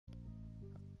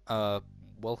Uh,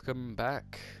 Welcome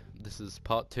back. This is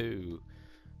part 2,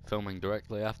 filming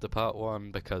directly after part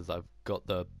 1 because I've got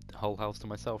the whole house to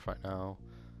myself right now.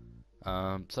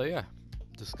 So yeah,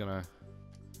 just gonna...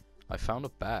 I found a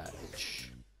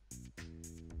badge.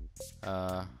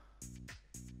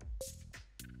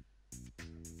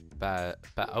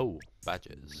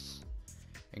 Badges.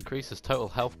 Increases total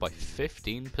health by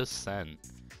 15%.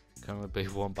 Can only be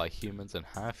worn by humans and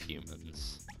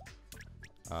half-humans.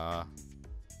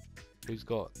 Who's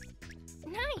got...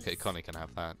 Nice. Okay, Connie can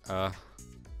have that.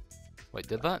 Wait,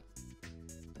 did that?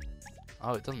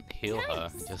 Oh, it doesn't heal her.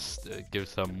 It just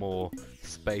gives her more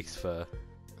space for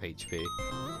HP.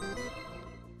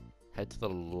 Head to the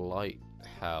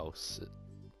lighthouse.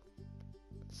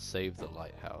 Save the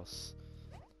lighthouse.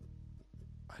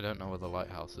 I don't know where the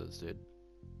lighthouse is, dude.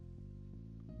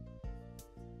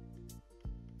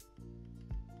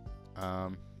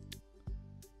 Huh.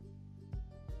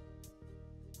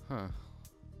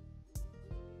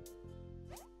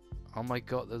 Oh my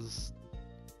god, there's...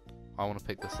 I want to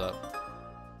pick this up.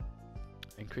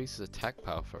 Increases attack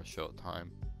power for a short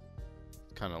time.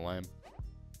 Kinda lame.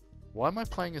 Why am I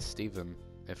playing as Steven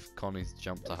if Connie's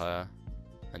jumped to her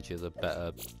and she has a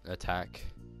better attack?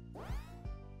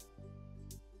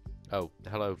 Oh,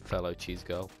 hello fellow cheese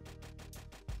girl.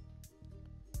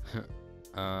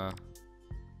 Oh.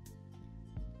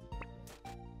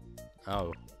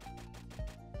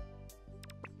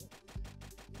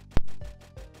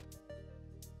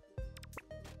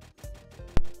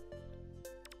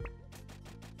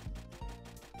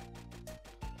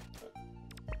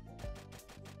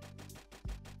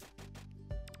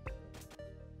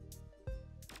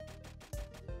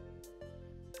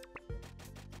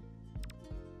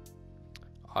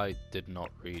 I did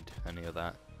not read any of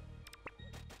that.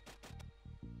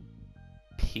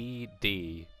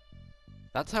 PD.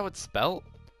 That's how it's spelt?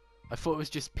 I thought it was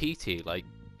just PT, like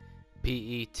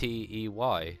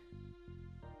P-E-T-E-Y.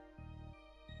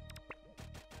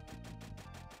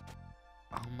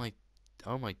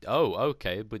 Oh,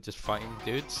 okay, we're just fighting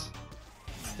dudes?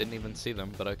 Didn't even see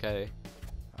them, but okay.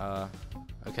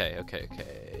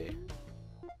 Okay.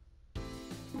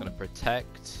 Gonna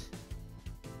protect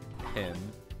him.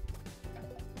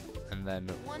 And then...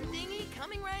 One dinghy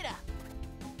coming right up.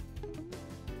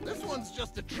 This one's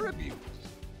just a tribute.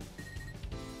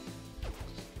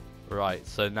 Right,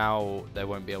 so now they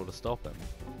won't be able to stop him,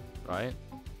 right?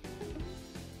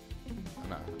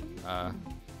 No.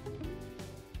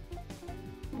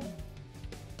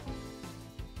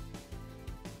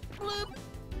 Bloop.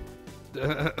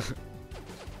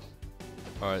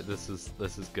 Alright, this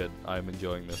is good. I'm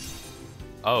enjoying this.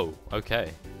 Oh, okay.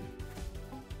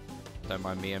 Don't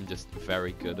mind me, I'm just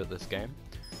very good at this game.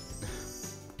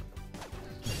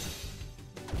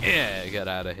 Yeah, get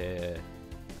out of here.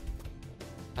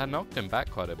 I knocked him back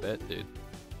quite a bit, dude.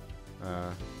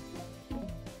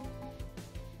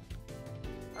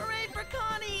 Hooray for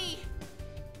Connie!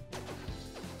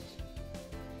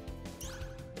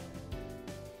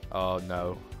 Oh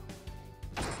no.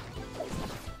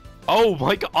 Oh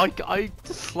my god, I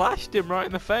just slashed him right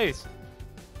in the face.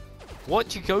 What,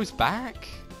 she goes back?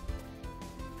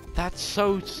 That's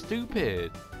so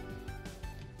stupid.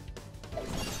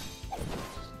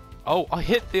 Oh, I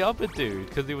hit the other dude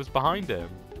because he was behind him.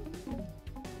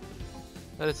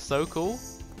 That is so cool.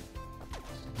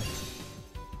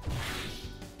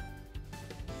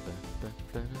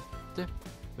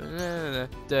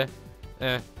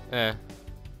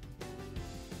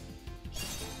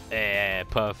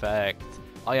 Perfect.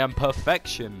 I am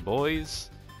perfection, boys.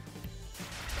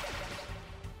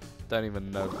 Don't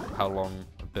even know how long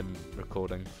I've been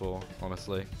recording for,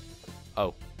 honestly.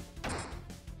 Oh.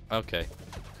 Okay.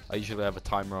 I usually have a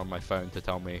timer on my phone to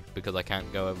tell me because I can't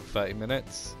go over 30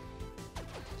 minutes.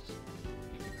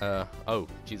 Oh,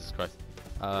 Jesus Christ.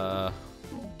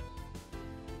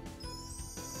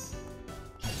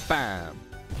 Bam!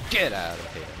 Get out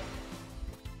of here!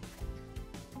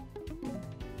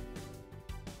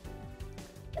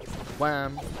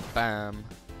 Wham! Bam!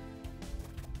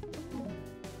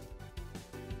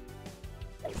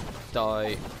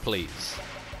 Die, please.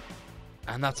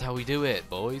 And that's how we do it,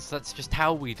 boys. That's just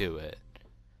how we do it.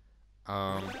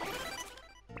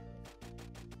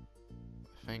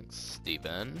 Thanks,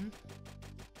 Steven.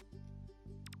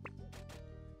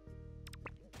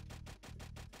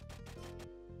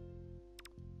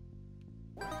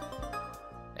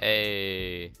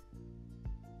 Hey.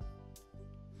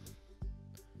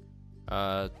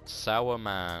 Sour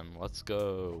Man, let's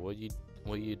go. What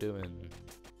are you doing?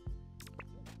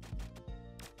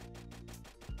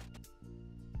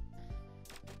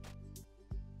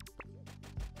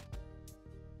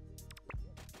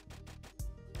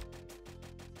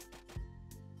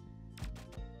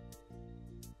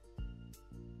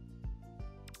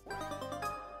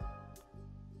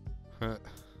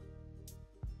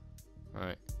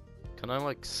 Can I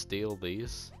like steal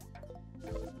these?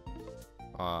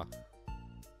 Nah,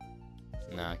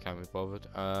 I can't be bothered.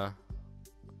 I'm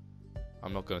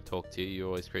not gonna talk to you. You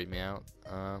always creep me out.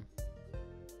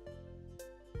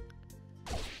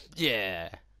 Yeah,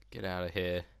 get out of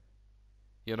here.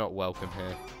 You're not welcome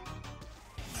here.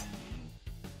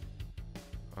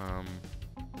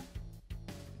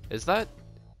 Is that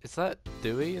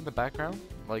Dewey in the background?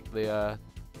 Like the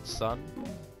son?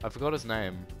 I forgot his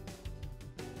name.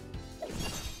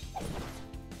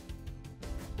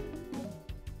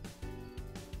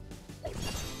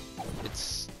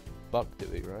 It's Buck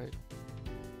Dewey, right?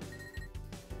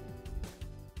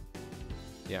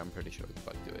 Yeah, I'm pretty sure it's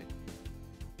Buck Dewey.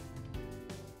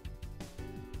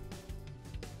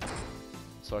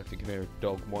 Sorry if you can hear a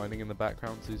dog whining in the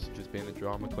background, so he's just being a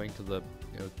drama queen because the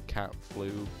cat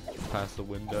flew past the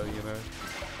window,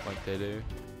 like they do.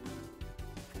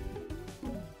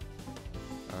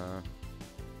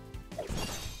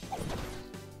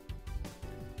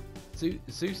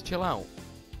 Zeus, chill out.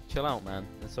 Chill out, man.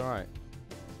 It's alright.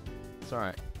 It's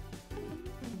alright.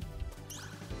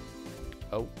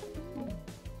 Oh.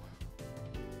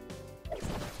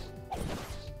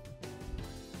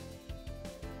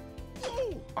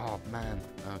 Oh, man.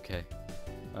 Okay.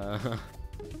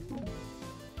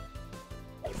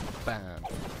 Bam.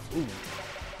 Ooh.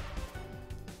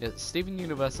 Yeah, Steven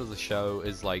Universe as a show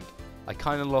is like, I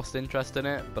kind of lost interest in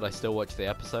it, but I still watch the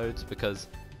episodes because,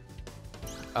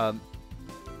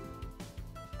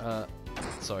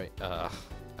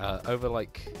 over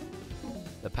like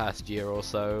the past year or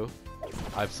so,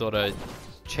 I've sort of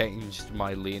changed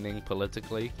my leaning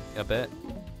politically a bit.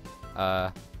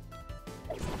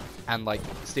 And like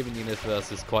Steven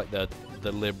Universe is quite the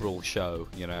liberal show,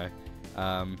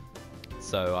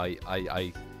 so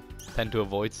I tend to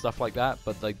avoid stuff like that.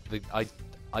 But like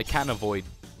I can avoid,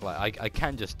 like I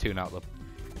can just tune out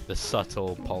the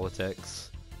subtle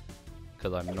politics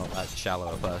because I'm not that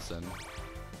shallow a person.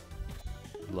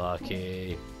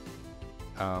 Lucky.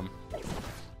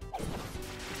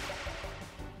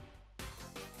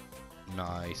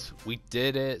 Nice. We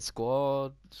did it,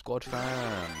 squad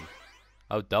fam.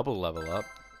 Oh, double level up.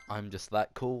 I'm just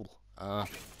that cool. Guys,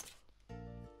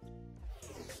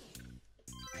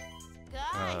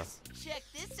 check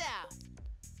this out.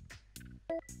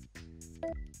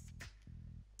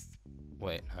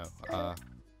 Wait, no.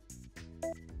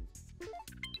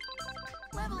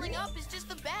 Leveling up is just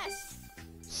the best.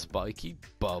 Spiky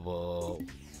bubble.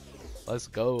 Let's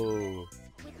go.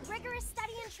 With rigorous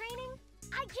study and training,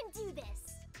 I can do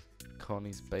this.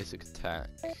 Connie's basic attack.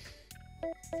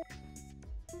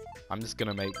 I'm just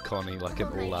gonna make Connie like an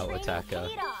all-out attacker.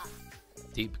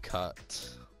 Deep cut.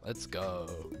 Let's go.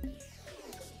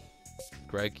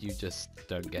 Greg, you just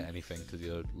don't get anything because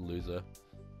you're a loser.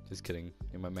 Just kidding.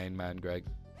 You're my main man, Greg.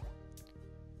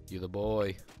 You the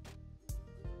boy.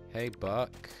 Hey,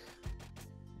 Buck.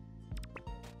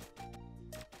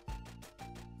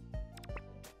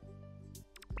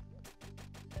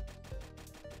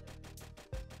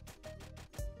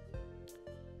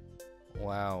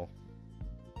 Wow.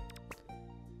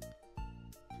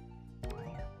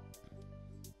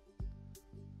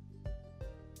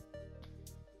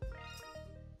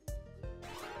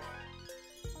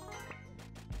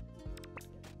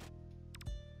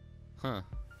 Huh.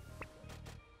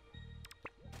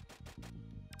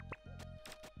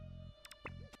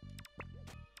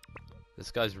 This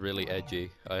guy's really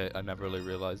edgy. I never really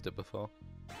realized it before.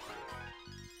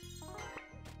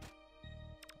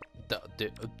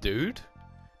 Dude?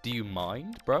 Do you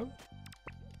mind, bro?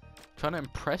 Trying to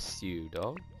impress you,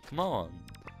 dog. Come on.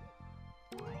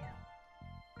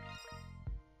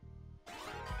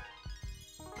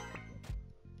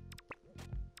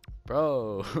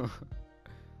 Bro.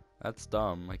 That's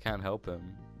dumb. I can't help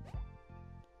him.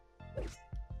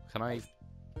 Can I?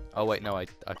 Oh wait, no. I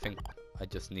think I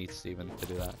just need Steven to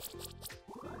do that.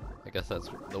 I guess that's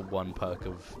the one perk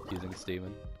of using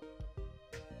Steven.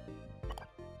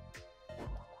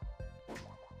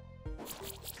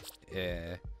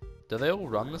 Yeah. Do they all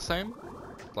run the same?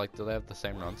 Like, do they have the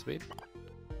same run speed?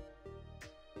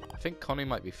 I think Connie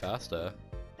might be faster.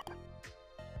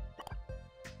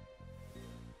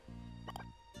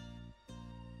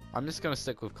 I'm just gonna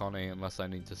stick with Connie unless I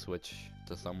need to switch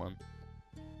to someone.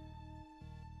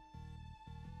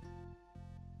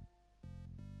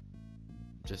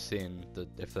 Just seeing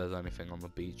if there's anything on the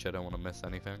beach. I don't want to miss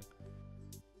anything.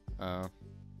 Yeah,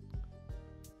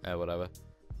 whatever.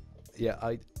 Yeah,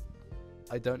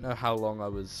 I don't know how long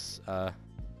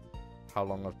how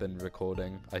long I've been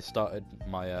recording. I started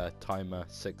my timer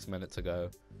 6 minutes ago,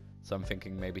 so I'm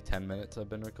thinking maybe 10 minutes I've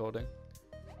been recording,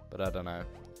 but I don't know.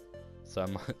 so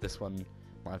this one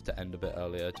might have to end a bit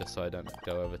earlier just so I don't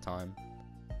go over time.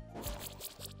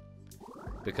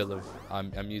 Because of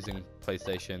I'm using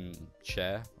PlayStation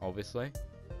Share, obviously,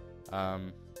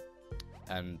 and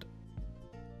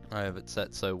I have it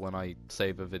set so when I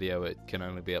save a video it can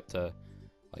only be up to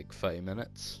like 30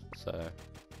 minutes. So,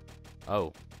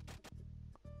 oh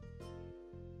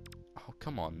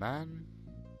come on, man!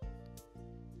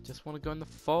 Just want to go in the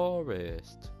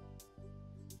forest.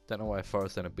 Don't know why a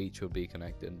forest and a beach would be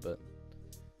connected, but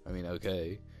I mean,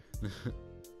 okay.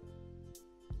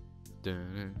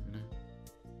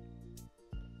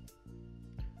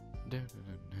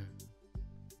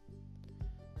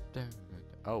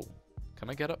 Oh, can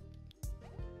I get up?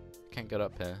 Can't get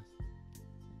up here.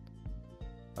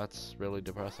 That's really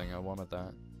depressing. I wanted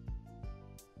that.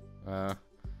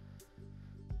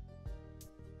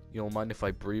 You don't mind if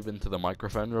I breathe into the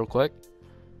microphone real quick?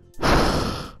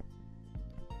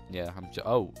 Yeah,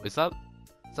 oh, is that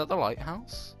the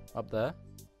lighthouse up there?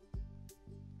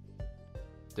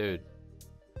 Dude,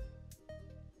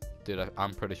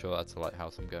 I'm pretty sure that's the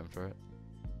lighthouse. I'm going for it.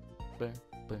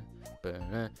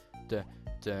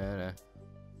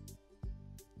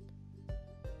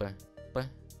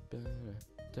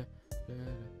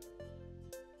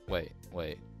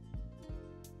 Wait.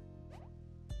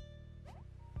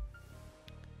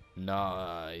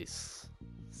 Nice.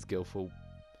 Skillful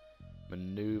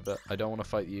maneuver. I don't want to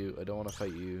fight you.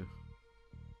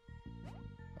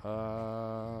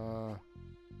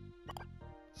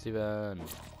 Steven.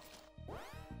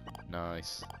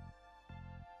 Nice.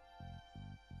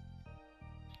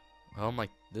 Oh my,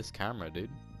 this camera, dude.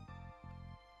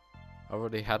 I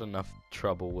already had enough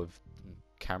trouble with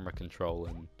camera control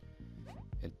and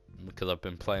because I've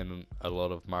been playing a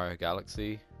lot of Mario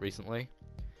Galaxy recently.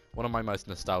 One of my most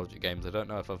nostalgic games. I don't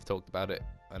know if I've talked about it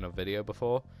in a video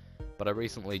before, but I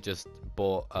recently just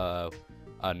bought a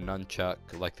nunchuck,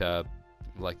 like the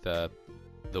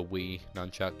Wii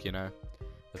nunchuck, you know,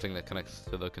 the thing that connects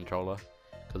to the controller,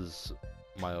 because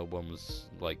my old one was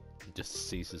like just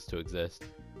ceases to exist.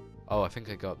 Oh, I think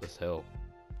I got this hill.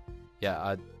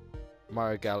 Yeah,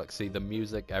 Mario Galaxy, the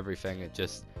music, everything, it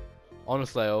just,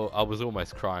 honestly, I was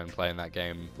almost crying playing that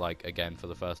game, like, again for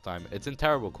the first time. It's in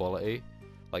terrible quality,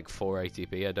 like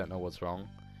 480p, I don't know what's wrong,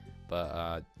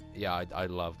 but yeah, I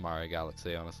love Mario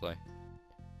Galaxy, honestly.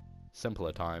 Simple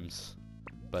at times,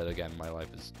 but again, my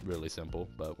life is really simple,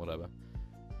 but whatever.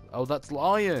 Oh, that's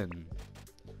Lion!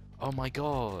 Oh my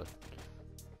god.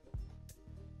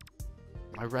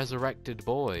 My resurrected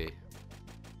boy.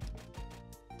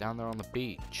 Down there on the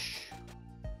beach.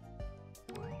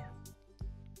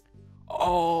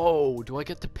 Oh, do I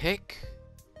get to pick?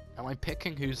 Am I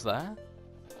picking who's there?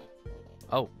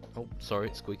 Oh,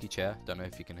 sorry, squeaky chair. Don't know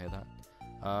if you can hear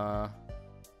that.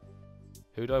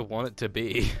 Who do I want it to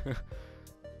be?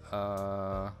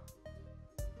 I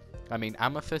mean,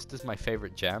 Amethyst is my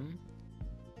favorite gem.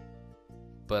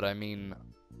 But I mean,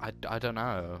 I don't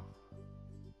know.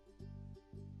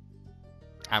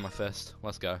 Amethyst,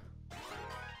 let's go.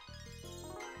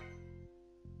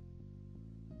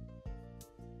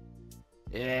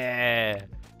 Yeah.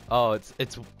 Oh, it's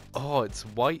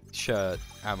white shirt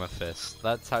Amethyst.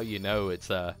 That's how you know it's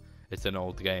an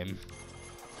old game.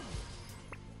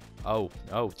 Oh,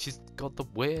 she's got the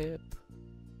whip.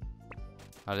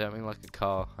 I don't mean like a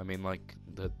car. I mean like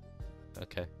the.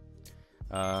 Okay.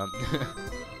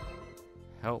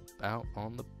 Help out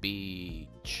on the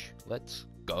beach. Let's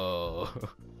go.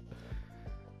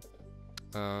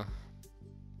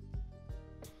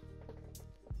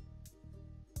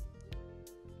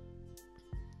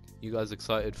 You guys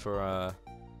excited for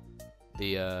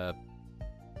the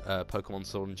Pokemon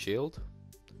Sword and Shield?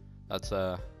 That's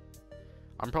I'm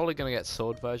probably gonna get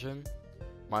Sword version.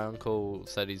 My uncle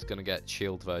said he's gonna get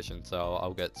Shield version, so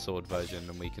I'll get Sword version,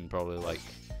 and we can probably like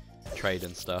trade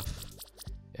and stuff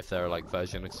if they're like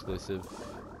version exclusive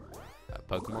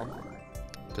Pokemon,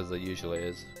 because there usually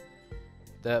is.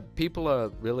 The people are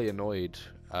really annoyed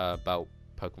about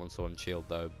Pokemon Sword and Shield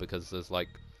though, because there's like,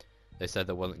 they said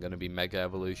there wasn't going to be Mega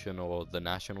Evolution or the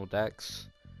National Dex.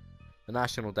 The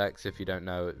National Dex, if you don't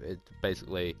know, it's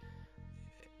basically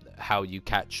how you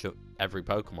catch every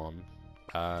Pokemon,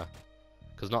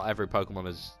 because not every Pokemon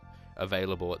is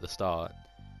available at the start.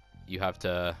 You have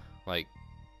to like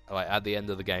at the end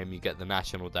of the game you get the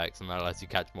National Dex, and that lets you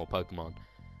catch more Pokemon.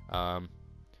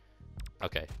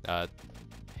 Okay,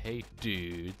 hey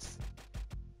dudes,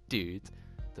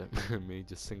 don't mind me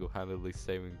just single-handedly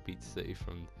saving Peach City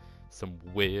from some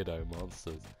weirdo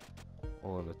monsters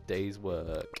on a day's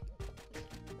work.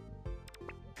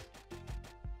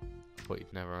 Thought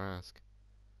you'd never ask.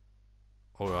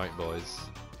 Alright boys.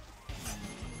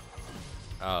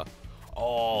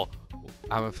 Oh,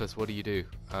 Amethyst, what do?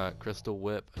 Crystal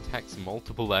Whip attacks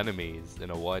multiple enemies in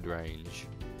a wide range.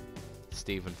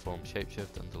 Steven form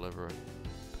shapeshift and deliver a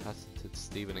patented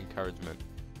Steven encouragement.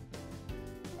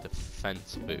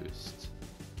 Defense boost.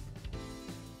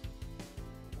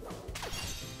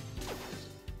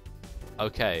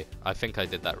 Okay, I think I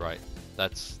did that right.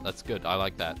 That's good. I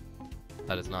like that.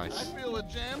 That is nice. I feel a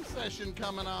jam session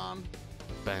coming on.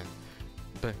 Bang,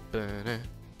 bang, bang,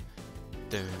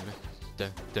 dun,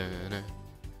 dun, dun, dun,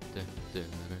 dun,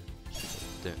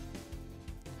 dun,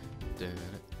 dun.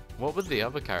 What would the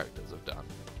other characters have done?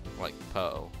 Like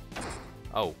Pearl.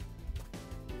 Oh.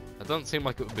 That doesn't seem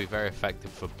like it would be very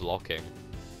effective for blocking.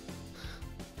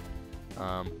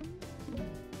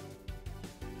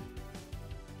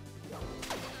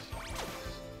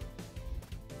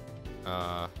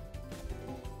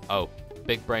 Oh,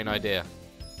 big brain idea.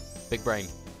 Big brain.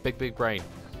 Big brain.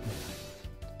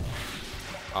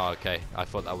 Oh, okay. I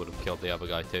thought that would have killed the other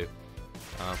guy too.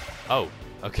 Oh,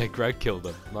 okay, Greg killed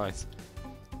him. Nice.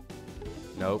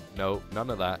 Nope, nope, none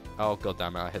of that. Oh, god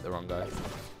damn it, I hit the wrong guy.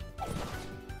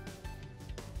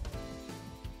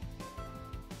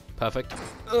 Perfect.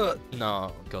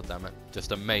 No, god damn it.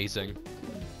 Just amazing.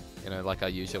 You know, like I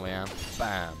usually am.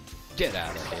 Bam. Get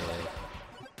out of here.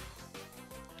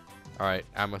 Alright,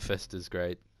 Amethyst is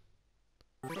great.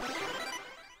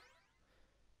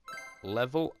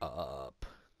 Level up.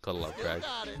 Gotta love Greg.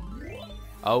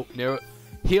 Oh, near it.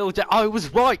 Heal jam. I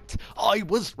was right! I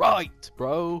was right,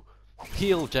 bro!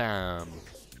 Heal jam.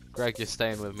 Greg, you're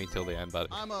staying with me till the end, buddy.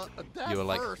 You are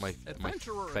like my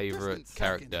favorite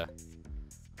character.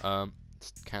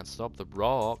 Can't stop the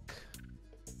rock.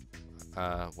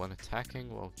 When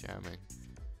attacking while jamming.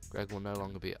 Greg will no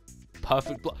longer be a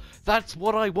perfect block. That's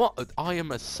what I want. I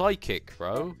am a psychic,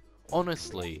 bro.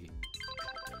 Honestly.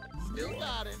 Still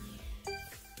got it.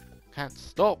 Can't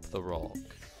stop the rock.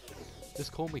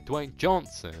 Just call me Dwayne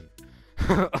Johnson.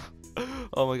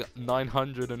 Oh my god,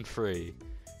 903.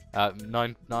 Oh,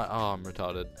 I'm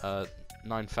retarded.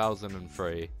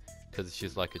 9,003. Because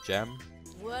she's like a gem.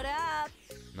 What up?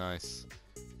 Nice.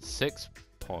 6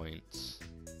 points.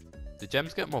 Do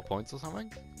gems get more points or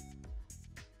something?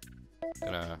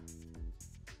 Gonna...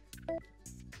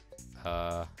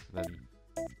 then...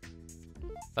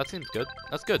 That seems good.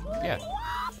 That's good, yeah.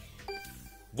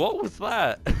 What was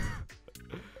that?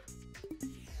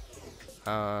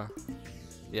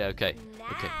 Yeah, okay.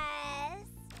 Nice. Okay.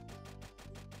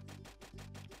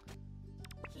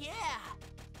 Yeah.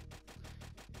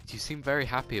 You seem very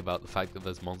happy about the fact that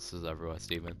there's monsters everywhere,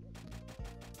 Steven.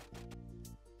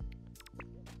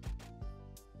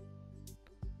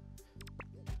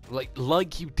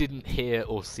 Like you didn't hear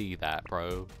or see that,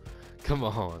 bro. Come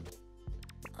on.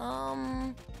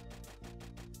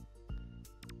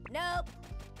 Nope.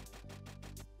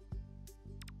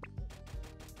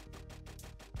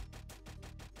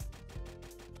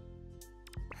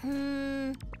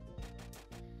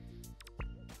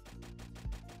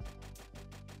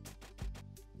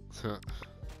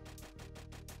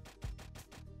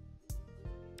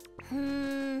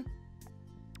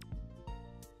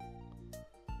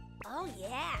 Oh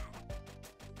yeah.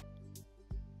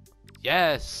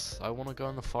 Yes! I want to go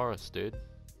in the forest, dude.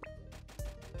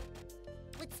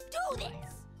 Let's do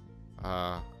this.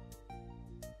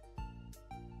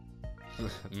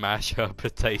 Mash her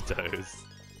potatoes.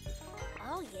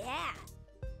 Oh yeah.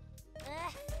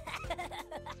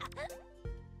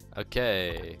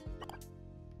 Okay.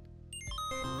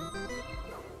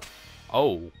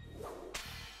 Oh.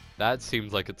 That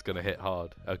seems like it's gonna hit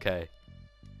hard. Okay.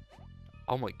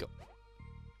 Oh my god.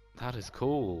 That is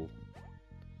cool.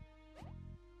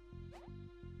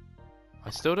 I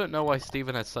still don't know why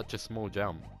Steven has such a small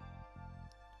jump.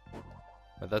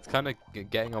 But that's kind of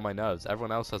getting on my nerves.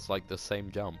 Everyone else has like the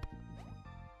same jump.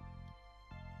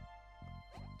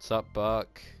 What's up,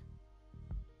 Buck?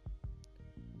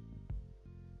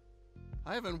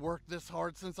 I haven't worked this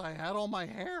hard since I had all my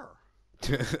hair.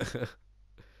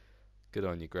 Good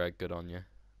on you, Greg. Good on you.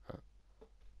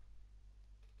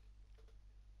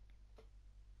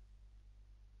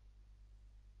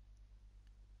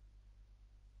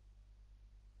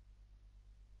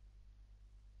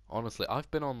 Honestly, I've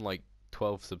been on like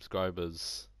 12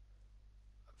 subscribers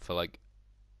for like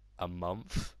a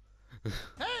month.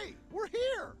 Hey, we're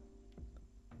here.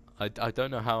 I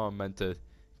don't know how I'm meant to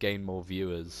gain more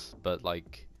viewers, but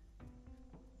like...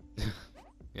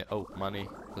 yeah, oh, money.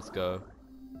 Let's go.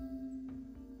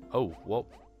 Oh, what?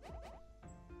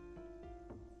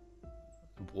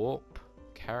 Warp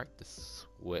character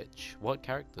switch. What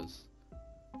characters?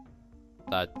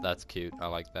 That's cute. I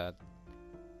like that.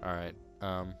 Alright.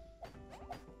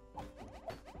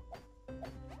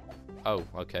 Oh,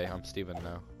 okay, I'm Steven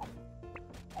now.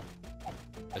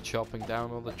 They're chopping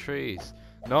down all the trees.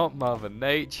 Not Mother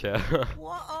Nature.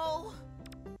 Whoa.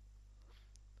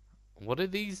 What are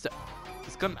these?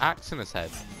 He's got an axe in his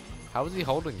head. How is he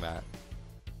holding that?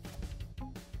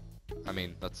 I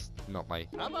mean, that's not my...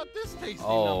 How about this tasty number?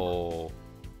 Oh.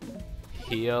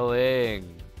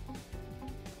 Healing.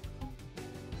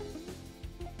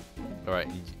 Alright,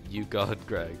 you got it,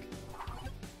 Greg.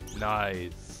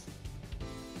 Nice.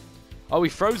 Oh, he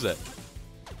froze it.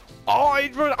 Oh, I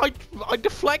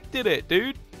deflected it,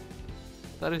 dude.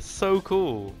 That is so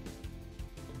cool.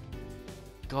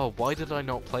 God, why did I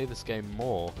not play this game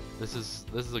more? This is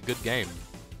a good game.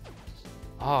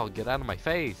 Oh, get out of my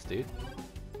face, dude.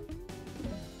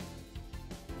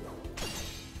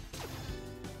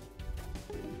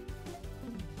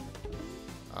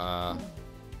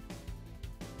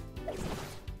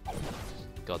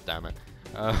 God damn it.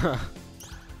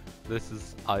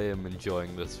 I am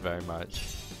enjoying this very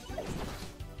much.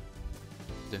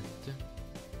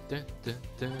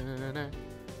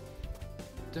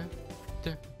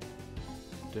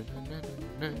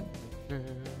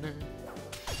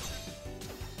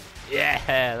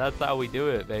 Yeah, that's how we do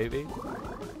it, baby.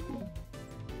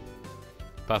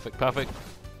 Perfect, perfect.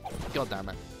 God damn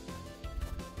it.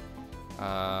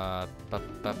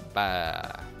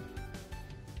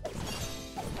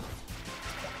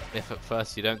 If at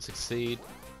first you don't succeed,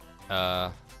 do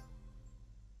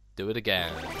it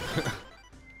again.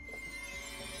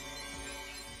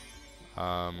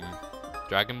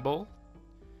 Dragon Ball?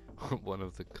 One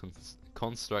of the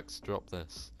constructs drop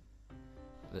this.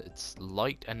 It's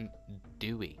light and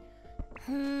dewy.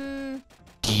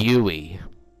 Dewy.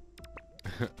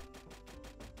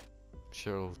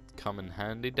 Sure it'll come in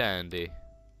handy dandy.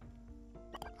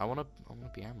 I wanna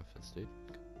be Amethyst, dude.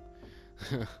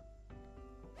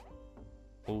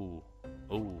 Ooh.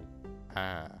 Ooh.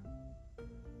 Ah.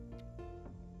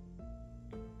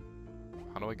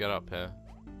 How do I get up here?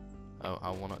 Oh,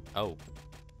 I wanna... Oh.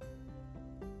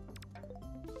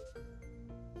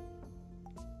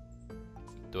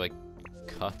 Do I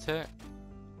cut it?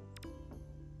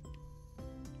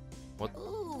 What?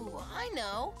 Ooh, I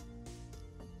know.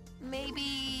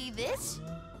 Maybe this?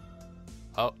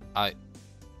 Oh,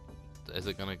 is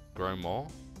it gonna grow more?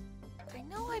 I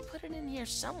know I put it in here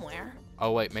somewhere.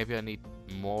 Oh wait, maybe I need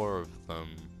more of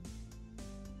them.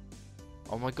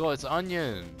 Oh my god, it's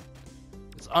Onion!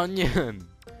 It's Onion!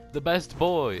 The best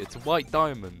boy! It's White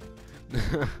Diamond!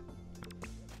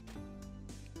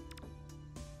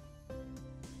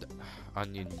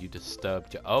 Onion, you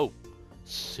disturbed your... Oh!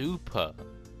 Super!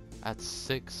 Add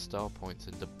 6 star points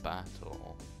into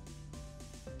battle.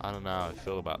 I don't know how I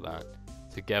feel about that.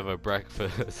 Together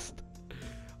breakfast.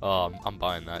 Oh, I'm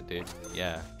buying that, dude.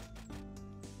 Yeah.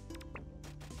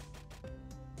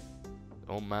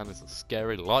 Oh man, there's a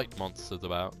scary light monsters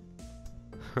about.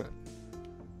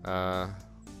 Have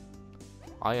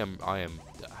I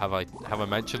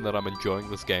mentioned that I'm enjoying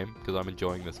this game? Because I'm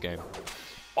enjoying this game.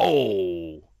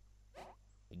 Oh!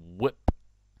 Whip.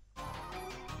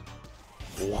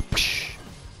 Whoopsh.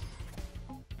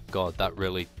 God, that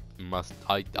really must...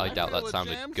 I doubt that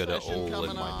sounded good at all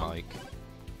in my mic.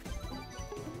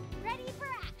 Ready for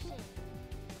action.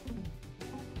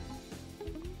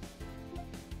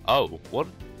 Oh, what?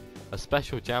 A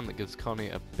special jam that gives Connie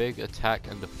a big attack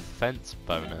and defense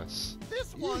bonus.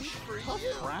 This one's for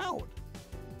you. Proud.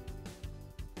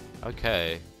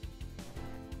 Okay.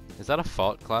 Is that a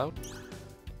fart cloud?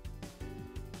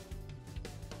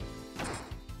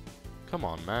 Come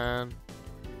on, man.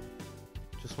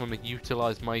 Just want to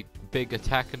utilize my big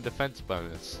attack and defense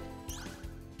bonus.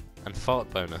 And fart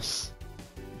bonus.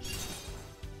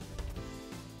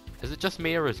 Is it just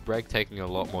me or is Greg taking a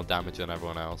lot more damage than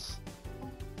everyone else?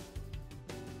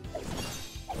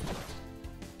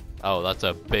 Oh, that's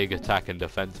a big attack and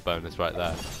defense bonus right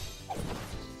there.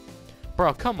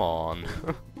 Bro, come on.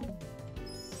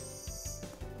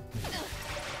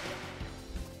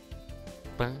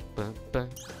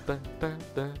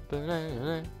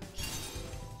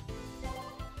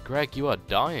 Greg, you are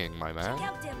dying, my man. Check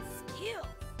out them skills.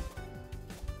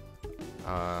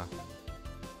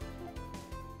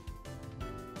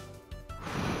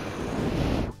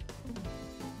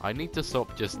 I need to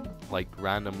stop just, like,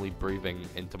 randomly breathing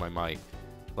into my mic.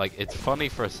 Like, it's funny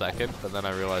for a second, but then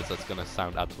I realize that's gonna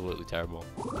sound absolutely terrible.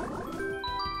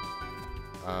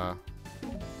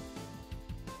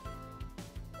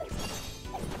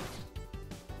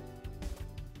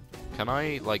 Can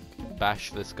I, like,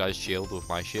 bash this guy's shield with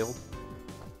my shield?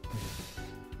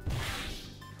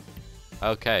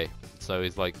 Okay, so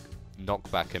he's, like,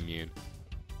 knockback immune.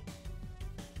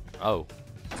 Oh.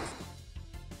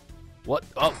 What?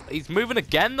 Oh, he's moving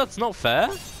again? That's not fair.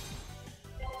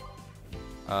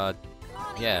 Connie,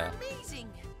 Yeah. you're amazing.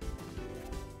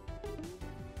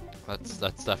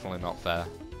 That's definitely not fair.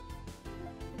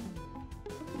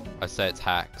 I say it's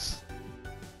hacks.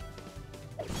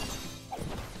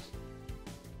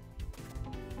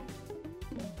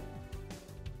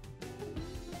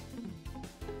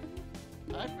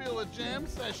 I feel a jam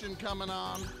session coming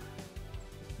on.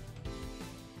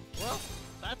 Well,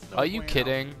 that's no Are you bueno.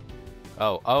 kidding?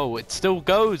 Oh, it still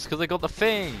goes because I got the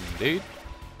thing, dude.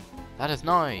 That is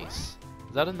nice.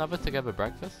 Is that another together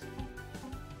breakfast?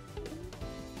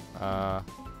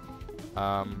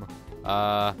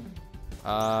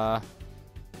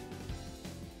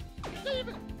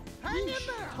 Steven, hang in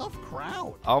there. Tough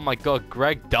crowd. Oh my god,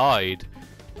 Greg died.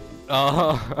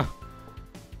 Oh.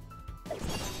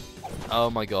 Oh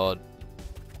my god.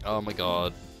 Oh my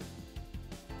god.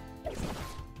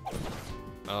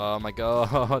 Oh my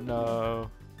god, no.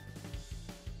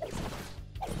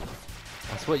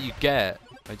 That's what you get.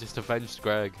 I just avenged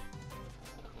Greg.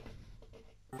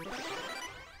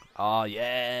 Oh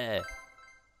yeah.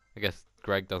 I guess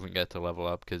Greg doesn't get to level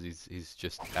up because he's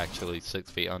just actually 6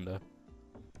 feet under.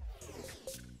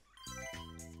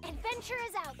 Adventure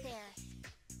is out there.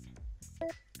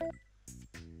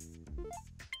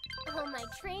 Oh, my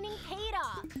training paid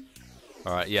off.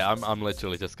 Alright, yeah, I'm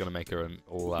literally just gonna make her an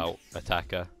all-out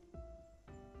attacker.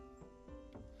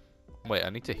 Wait, I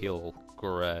need to heal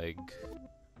Greg.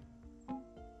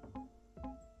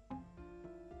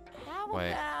 How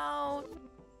Wait. about...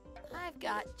 I've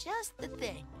got just the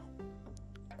thing.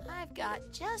 I've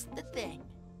got just the thing.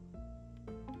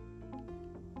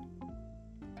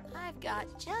 I've got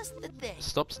just the thing.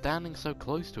 Stop standing so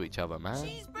close to each other, man.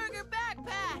 Cheeseburger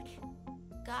backpack!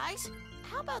 Guys,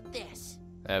 how about this?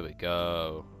 There we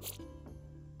go.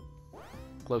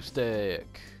 Glow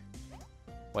stick.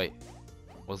 Wait,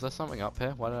 was there something up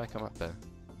here? Why did I come up here?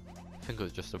 I think it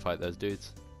was just to fight those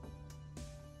dudes.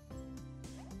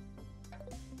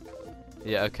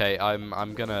 Yeah, okay,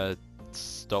 I'm gonna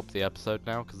stop the episode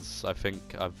now because I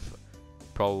think I've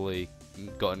probably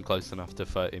gotten close enough to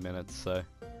 30 minutes, so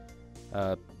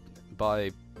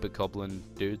bye, Bokoblin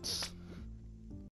dudes.